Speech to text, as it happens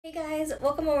Hey guys,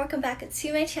 welcome or welcome back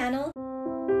to my channel.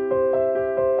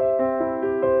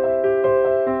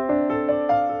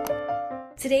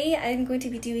 Today I'm going to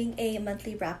be doing a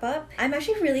monthly wrap-up. I'm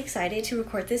actually really excited to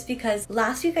record this because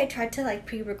last week I tried to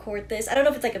pre-record this. I don't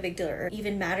know if it's like a big deal or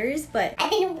even matters, but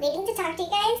I've been waiting to talk to you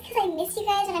guys because I miss you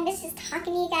guys and I miss just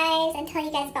talking to you guys and telling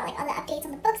you guys about all the updates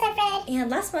on the books I've read. And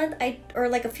last month, or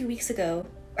a few weeks ago,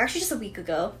 actually just a week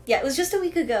ago. Yeah, it was just a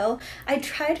week ago. I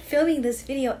tried filming this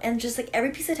video and just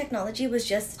every piece of technology was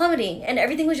just plummeting and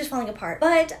everything was just falling apart.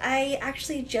 But I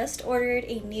actually just ordered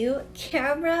a new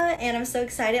camera and I'm so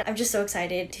excited. I'm just so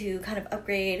excited to kind of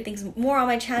upgrade things more on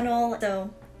my channel.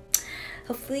 So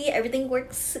hopefully everything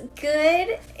works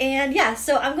good. And yeah,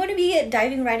 so I'm going to be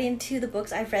diving right into the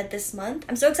books I've read this month.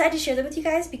 I'm so excited to share them with you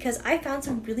guys because I found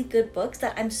some really good books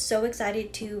that I'm so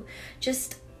excited to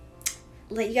just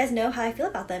let you guys know how I feel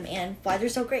about them and why they're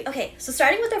so great. Okay, so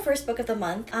starting with our first book of the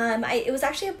month, it was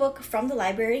actually a book from the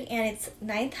library and it's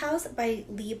Ninth House by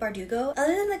Leigh Bardugo.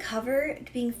 Other than the cover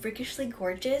being freakishly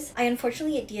gorgeous, I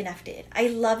unfortunately DNF'd it. I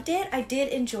loved it, I did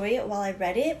enjoy it while I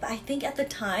read it, but I think at the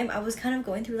time I was kind of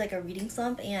going through a reading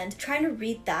slump and trying to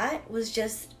read that was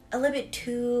just a little bit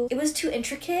too, it was too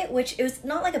intricate, which it was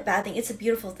not a bad thing, it's a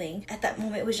beautiful thing. At that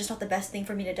moment, it was just not the best thing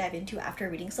for me to dive into after a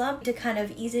reading slump, to kind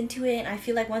of ease into it. And I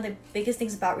feel like one of the biggest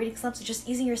things about reading slumps is just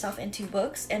easing yourself into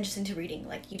books and just into reading.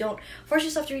 You don't force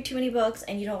yourself to read too many books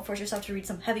and you don't force yourself to read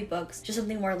some heavy books, just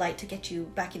something more light to get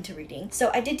you back into reading. So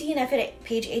I did DNF it at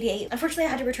page 88. Unfortunately, I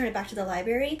had to return it back to the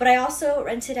library, but I also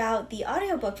rented out the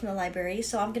audiobook from the library,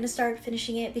 so I'm gonna start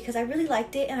finishing it because I really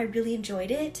liked it and I really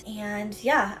enjoyed it. And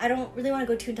yeah, I don't really want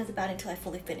to go too into about it until I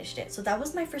fully finished it. So that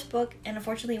was my first book and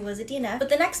unfortunately it was a DNF. But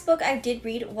the next book I did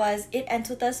read was It Ends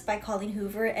With Us by Colleen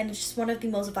Hoover, and it's just one of the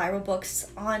most viral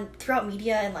books throughout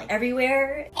media and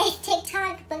everywhere.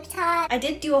 TikTok, book talk. I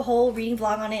did do a whole reading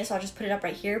vlog on it, so I'll just put it up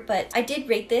right here, but I did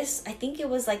rate this. I think it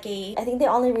was I think the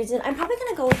only reason, I'm probably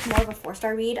gonna go with more of a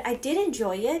 4-star read. I did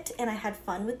enjoy it and I had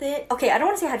fun with it. Okay, I don't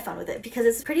want to say I had fun with it because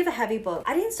it's pretty of a heavy book.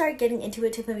 I didn't start getting into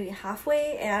it till maybe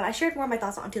halfway, and I shared more of my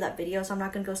thoughts onto that video, so I'm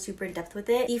not gonna go super in depth with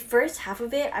it. The first half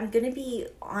of it, I'm gonna be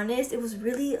honest, it was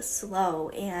really slow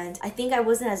and I think I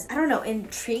wasn't as,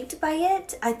 intrigued by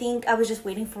it. I think I was just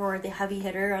waiting for the heavy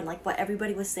hitter on what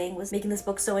everybody was saying was making this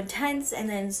book so intense, and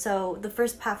then so the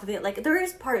first half of it, there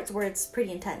is parts where it's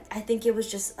pretty intense. I think it was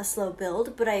just a slow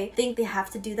build, but I think they have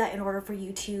to do that in order for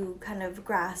you to kind of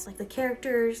grasp the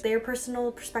characters, their personal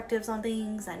perspectives on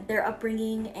things and their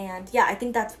upbringing, and yeah, I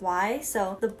think that's why.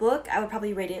 So the book, I would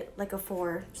probably rate it a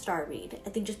 4-star read. I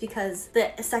think just because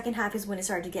the second half is when it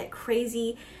started to get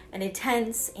crazy and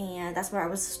intense, and that's where I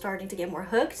was starting to get more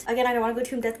hooked. Again, I don't want to go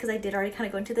too in depth because I did already kind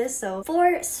of go into this. So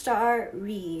 4-star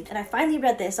read, and I finally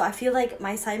read this, so I feel like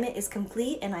my assignment is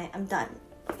complete and I'm done.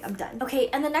 I'm done. Okay,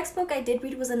 and the next book I did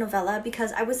read was a novella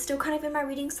because I was still kind of in my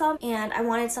reading slump and I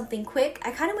wanted something quick.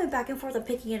 I kind of went back and forth on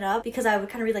picking it up because I would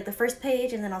kind of read the first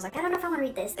page and then I was like, I don't know if I want to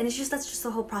read this. And that's just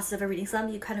the whole process of a reading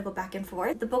slump. You kind of go back and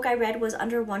forth. The book I read was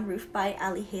Under One Roof by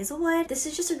Hazelwood. This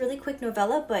is just a really quick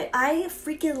novella, but I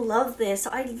freaking love this. So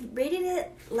I rated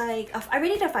it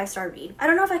a 5-star read. I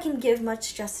don't know if I can give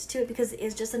much justice to it because it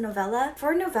is just a novella.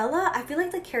 For a novella, I feel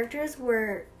like the characters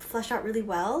were fleshed out really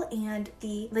well and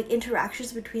the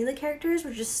interactions between the characters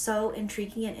were just so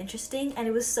intriguing and interesting, and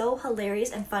it was so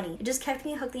hilarious and funny. It just kept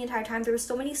me hooked the entire time. There were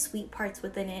so many sweet parts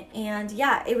within it, and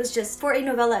yeah, it was just, for a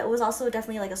novella, it was also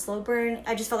definitely a slow burn.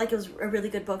 I just felt like it was a really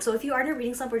good book. So if you are in a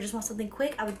reading slump or just want something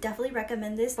quick, I would definitely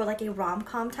recommend this for a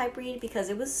rom-com type read because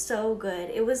it was so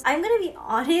good. I'm gonna be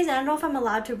honest, I don't know if I'm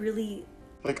allowed to really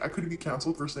I could be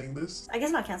canceled for saying this. I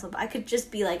guess not canceled, but I could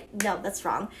just be no, that's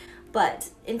wrong. But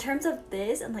in terms of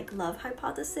this and Love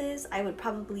Hypothesis, I would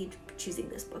probably be choosing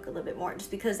this book a little bit more just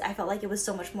because I felt like it was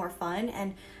so much more fun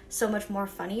and so much more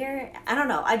funnier. I don't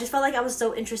know, I just felt like I was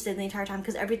so interested the entire time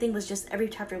because everything was just, every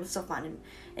chapter was so fun and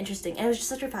interesting, and it was just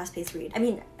such a fast-paced read. I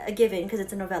mean, a given because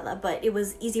it's a novella, but it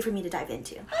was easy for me to dive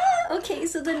into. Okay,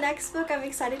 so the next book I'm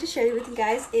excited to share with you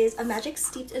guys is A Magic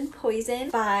Steeped in Poison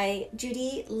by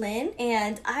Judy, Lynn,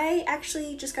 and I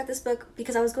actually just got this book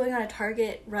because I was going on a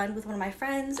Target run with one of my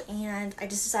friends and I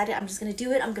just decided I'm just gonna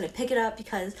do it. I'm gonna pick it up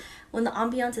because when the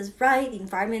ambiance is right, the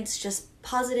environment's just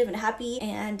positive and happy,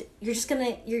 and you're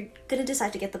gonna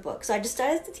decide to get the book. So I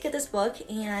decided to get this book,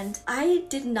 and I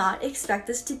did not expect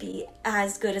this to be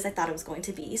as good as I thought it was going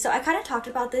to be. So I kind of talked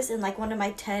about this in one of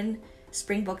my 10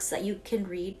 spring books that you can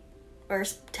read or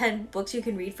 10 books you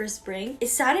can read for spring. It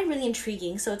sounded really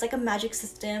intriguing. So it's like a magic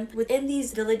system within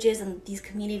these villages and these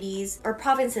communities or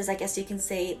provinces, I guess you can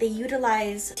say. They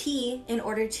utilize tea in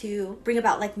order to bring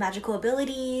about like magical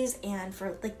abilities and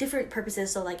for like different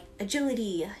purposes. So like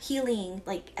agility, healing,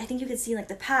 like I think you could see like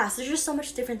the past. There's just so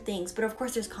much different things, but of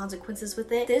course there's consequences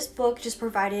with it. This book just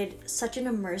provided such an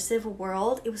immersive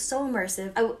world. It was so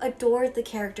immersive. I adored the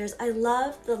characters. I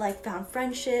loved the like found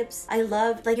friendships. I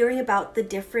loved like hearing about the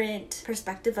different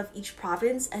perspective of each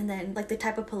province and then like the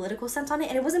type of political sense on it.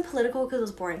 And it wasn't political because it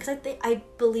was boring, because I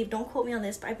believe, don't quote me on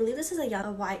this, but I believe this is a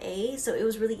YA, so it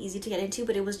was really easy to get into.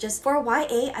 But it was just, for a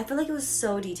YA, I feel like it was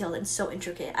so detailed and so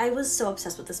intricate. I was so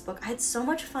obsessed with this book. I had so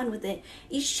much fun with it.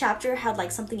 Each chapter had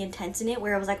like something intense in it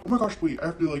where I was like, oh my gosh, wait, I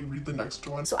have to like read the next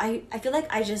one. So I feel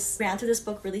like I just ran through this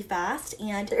book really fast.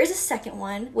 And there is a second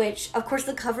one, which of course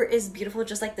the cover is beautiful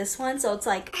just like this one, so it's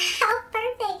like how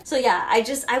perfect. So yeah,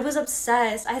 I was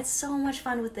obsessed. I had so much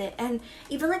fun with it. And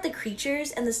even like the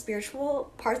creatures and the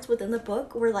spiritual parts within the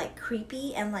book were like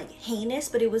creepy and like heinous,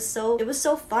 but it was so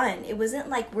fun. It wasn't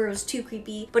like where it was too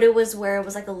creepy, but it was where it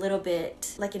was like a little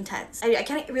bit like intense. I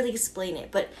can't really explain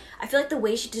it, but I feel like the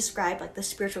way she described like the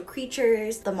spiritual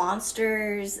creatures, the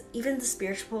monsters, even the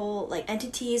spiritual like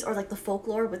entities or like the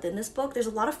folklore within this book. There's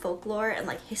a lot of folklore and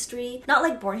like history, not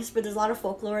like boring history, but there's a lot of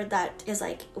folklore that is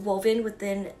like woven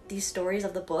within these stories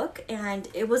of the book. And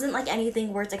it wasn't like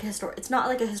anything where it's like it's not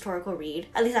like a historical read.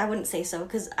 At least I wouldn't say so,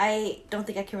 because I don't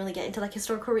think I can really get into like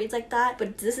historical reads like that.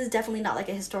 But this is definitely not like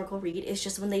a historical read. It's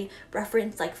just when they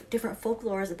reference like different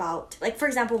folklores about, like for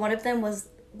example, one of them was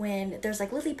when there's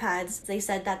like lily pads. They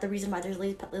said that the reason why there's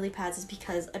lily pads is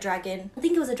because a dragon, I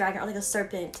think it was a dragon or like a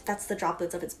serpent, that's the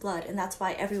droplets of its blood, and that's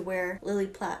why everywhere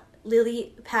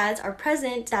lily pads are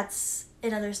present, that's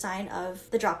another sign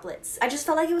of the droplets. I just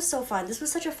felt like it was so fun. This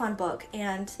was such a fun book,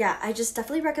 and yeah, I just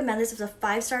definitely recommend this. It's a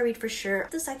 5-star read for sure.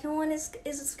 The second one is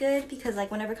good because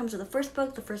like whenever it comes to the first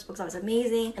book's always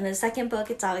amazing, and the second book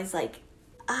it's always like,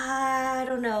 I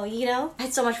don't know, you know? I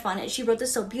had so much fun. And she wrote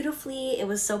this so beautifully. It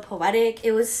was so poetic.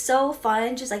 It was so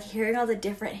fun just like hearing all the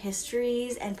different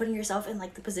histories and putting yourself in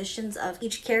like the positions of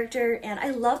each character. And I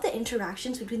love the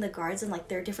interactions between the guards and like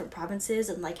their different provinces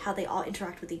and like how they all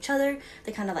interact with each other.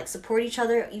 They kind of like support each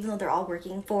other even though they're all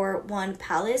working for one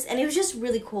palace. And it was just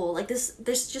really cool. Like there's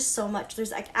just so much.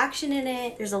 There's like action in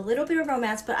it. There's a little bit of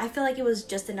romance, but I feel like it was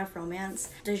just enough romance.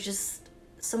 There's just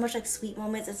so much like sweet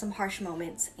moments and some harsh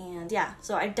moments. And yeah,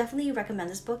 so I definitely recommend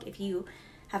this book if you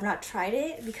have not tried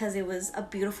it, because it was a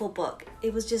beautiful book.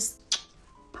 It was just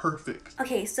perfect.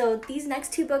 Okay, so these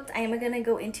next 2 books I am gonna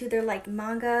go into, they're like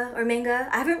manga.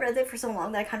 I haven't read it for so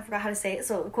long that I kind of forgot how to say it,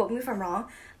 so quote me if I'm wrong,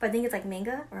 but I think it's like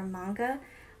manga or manga.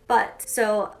 But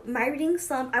so my reading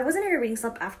slump, I wasn't in a reading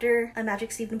slump after A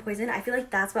Magic Steeped in Poison. I feel like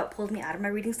that's what pulled me out of my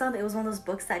reading slump. It was one of those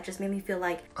books that just made me feel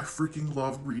like I freaking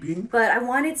love reading, but I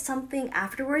wanted something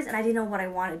afterwards and I didn't know what I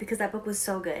wanted because that book was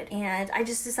so good. And I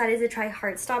just decided to try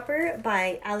Heartstopper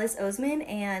by Oseman,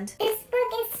 and this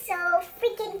book is so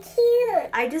freaking cute.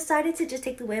 I decided to just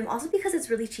take the whim, also because it's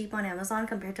really cheap on Amazon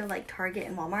compared to like Target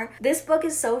and Walmart. This book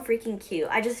is so freaking cute.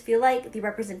 I just feel like the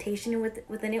representation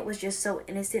within it was just so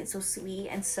innocent, so sweet,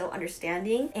 and so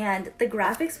understanding, and the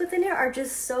graphics within it are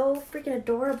just so freaking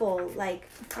adorable. Like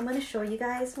I'm gonna show you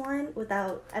guys one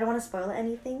without, I don't want to spoil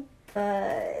anything,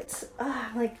 but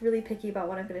I'm like really picky about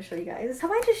what I'm gonna show you guys. How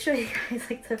about I just show you guys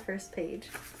like the first page?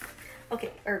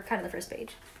 Okay, or kind of the first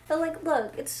page. But like,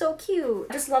 look, it's so cute.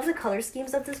 I just love the color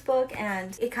schemes of this book,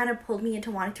 and it kind of pulled me into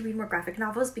wanting to read more graphic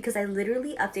novels because I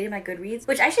literally updated my Goodreads,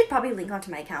 which I should probably link onto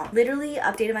my account. Literally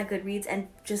updated my Goodreads and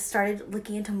just started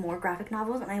looking into more graphic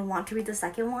novels, and I want to read the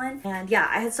second one. And yeah,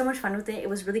 I had so much fun with it. It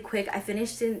was really quick. I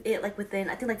finished it like within,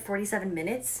 I think like 47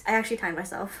 minutes. I actually timed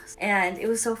myself, and it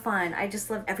was so fun. I just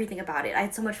loved everything about it. I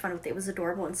had so much fun with it. It was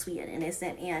adorable and sweet and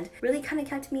innocent, and really kind of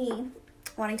kept me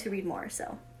wanting to read more,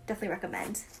 so definitely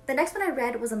recommend. The next one I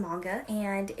read was a manga,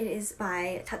 and it is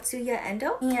by Tatsuya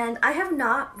Endo. And I have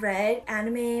not read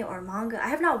anime or manga. I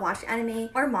have not watched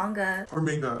anime or manga. Or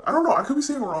manga. I don't know. I could be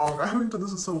saying wrong. I haven't done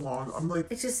this in so long. I'm like,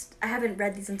 it's just, I haven't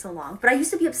read these in so long. But I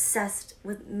used to be obsessed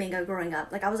with manga growing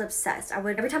up. Like I was obsessed.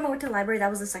 Every time I went to the library, that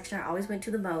was the section I always went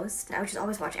to the most. I would just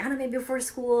always watch anime before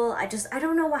school. I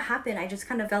don't know what happened. I just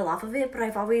kind of fell off of it, but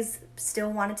I've always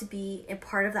still wanted to be a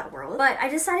part of that world. But I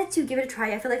decided to give it a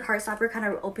try. I feel like Heartstopper kind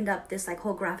of opened opened up this like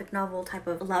whole graphic novel type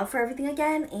of love for everything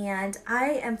again, and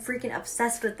I am freaking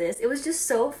obsessed with this. It was just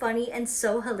so funny and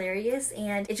so hilarious,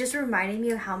 and it just reminded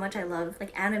me of how much I love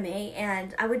like anime,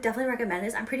 and I would definitely recommend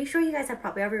this. I'm pretty sure you guys have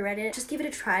probably already read it. Just give it a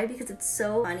try because it's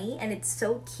so funny and it's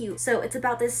so cute. So it's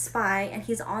about this spy, and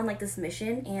he's on like this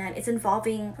mission, and it's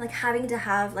involving like having to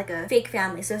have like a fake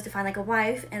family. So he has to find like a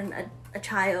wife and a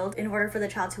child in order for the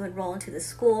child to enroll into the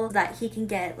school so that he can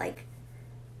get like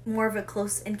more of a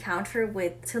close encounter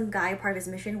with some guy, part of his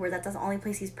mission, where that's the only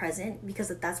place he's present because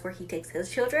that's where he takes his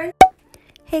children.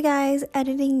 Hey guys,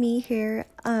 editing me here.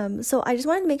 So I just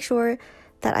wanted to make sure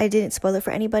that I didn't spoil it for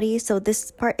anybody. So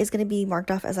this part is going to be marked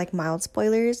off as like mild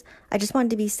spoilers. I just wanted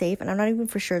to be safe, and I'm not even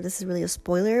for sure this is really a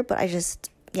spoiler, but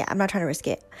I'm not trying to risk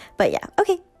it. But yeah,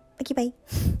 okay, bye.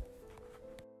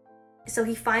 So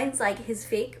he finds like his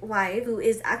fake wife who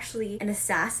is actually an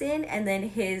assassin, and then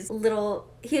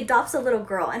he adopts a little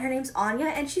girl, and her name's Anya,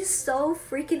 and she's so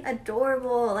freaking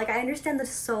adorable. Like I understand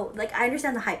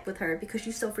the hype with her because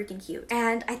she's so freaking cute.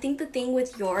 And I think the thing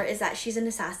with Yor is that she's an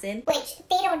assassin, which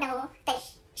they don't know, that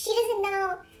she doesn't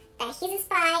know that he's a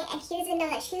spy, and he doesn't know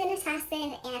that she's an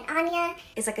assassin, and Anya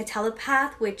is like a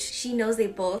telepath, which she knows they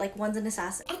both, like one's an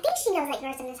assassin. I think she knows that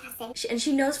Yor's an assassin. And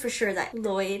she knows for sure that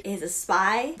Lloyd is a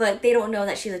spy, but they don't know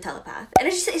that she's a telepath. And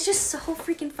it's just so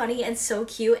freaking funny and so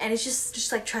cute, and it's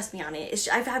just like, trust me on it.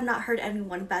 I have not heard any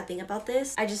one bad thing about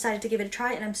this. I decided to give it a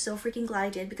try, and I'm so freaking glad I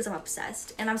did because I'm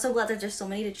obsessed. And I'm so glad that there's so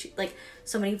many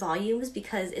so many volumes,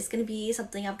 because it's gonna be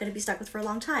something I'm gonna be stuck with for a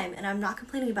long time, and I'm not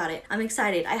complaining about it. I'm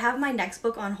excited. I have my next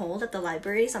book on hold at the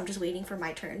library, so I'm just waiting for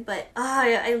my turn, but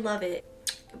I love it.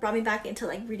 It brought me back into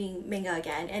like reading manga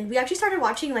again, and we actually started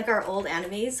watching like our old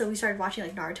animes. So we started watching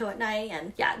like Naruto at night,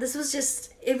 and yeah, this was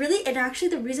just and actually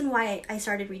the reason why I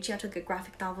started reaching out to good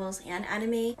graphic novels and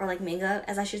anime, or like manga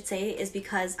as I should say, is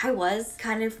because I was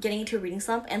kind of getting into a reading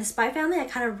slump. And the Spy Family I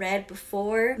kind of read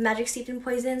before Magic Steeped in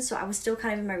Poison, so I was still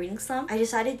kind of in my reading slump. I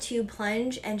decided to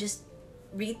plunge and just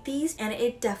read these, and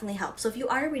it definitely helps. So if you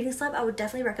are in a reading slump, I would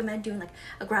definitely recommend doing like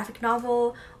a graphic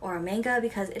novel or a manga,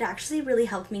 because it actually really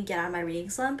helped me get out of my reading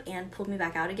slump and pulled me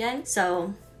back out again.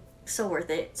 So worth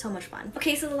it, so much fun.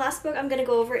 Okay, so the last book I'm gonna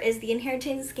go over is The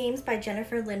Inheritance Games by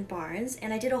Jennifer Lynn Barnes,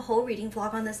 and I did a whole reading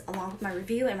vlog on this along with my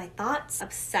review and my thoughts.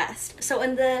 Obsessed. So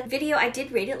in the video I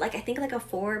did rate it like, I think like a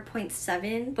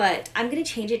 4.7, but I'm gonna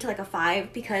change it to like a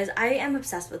 5 because I am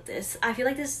obsessed with this. I feel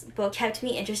like this book kept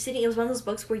me interested. It was one of those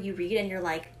books where you read and you're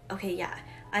like, okay, yeah,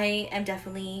 I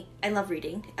love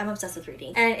reading. I'm obsessed with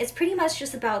reading. And it's pretty much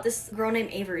just about this girl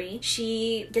named Avery.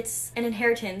 She gets an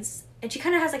inheritance, and she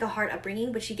kind of has like a hard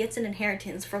upbringing, but she gets an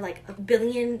inheritance for like a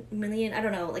million, I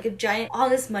don't know, like a giant, all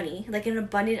this money, like an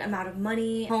abundant amount of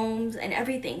money, homes and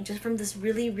everything, just from this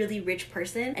really rich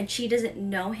person. And she doesn't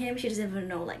know him. She doesn't even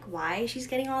know like why she's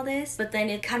getting all this. But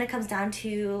then it kind of comes down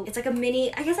to, it's like a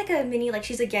mini, like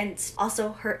she's against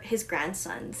also his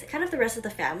grandsons, kind of the rest of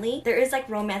the family. There is like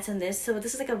romance in this. So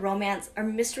this is like a romance or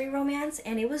mystery romance,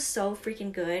 and it was so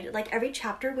freaking good. Like every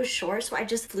chapter was short, so I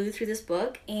just flew through this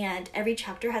book, and every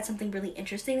chapter had something really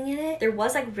interesting in it. There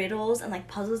was like riddles and like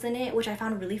puzzles in it, which I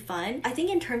found really fun. I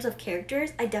think in terms of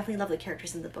characters, I definitely love the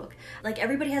characters in the book. Like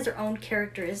everybody has their own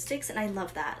characteristics, and I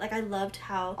love that. Like I loved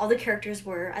how all the characters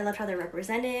were. I loved how they're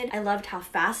represented. I loved how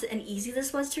fast and easy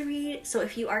this was to read. So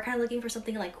if you are kind of looking for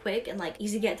something like quick and like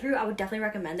easy to get through, I would definitely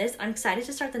recommend this. I'm excited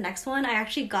to start the next one. I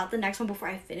actually got the next one before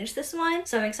I finished this one,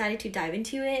 so I'm excited to dive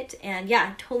into it. And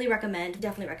yeah, totally recommend,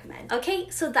 definitely recommend. Okay,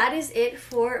 so that is it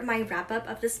for my wrap up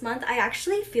of this month. I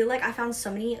actually feel like I found so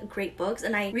many great books,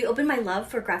 and I reopened my love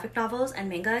for graphic novels and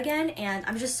manga again, and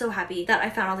I'm just so happy that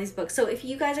I found all these books. So if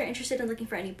you guys are interested in looking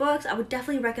for any books, I would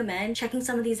definitely recommend checking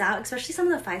some of these out, especially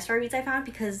some of the 5-star reads I found,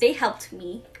 because they helped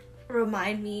me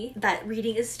remind me that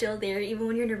reading is still there even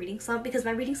when you're in a reading slump, because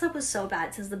my reading slump was so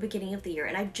bad since the beginning of the year,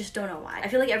 and I just don't know why. I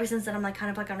feel like ever since then I'm like kind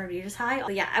of like on a reader's high.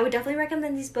 But yeah, I would definitely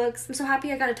recommend these books. I'm so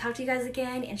happy I got to talk to you guys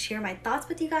again and share my thoughts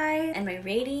with you guys and my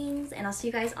ratings, and I'll see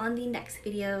you guys on the next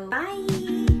video.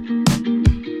 Bye!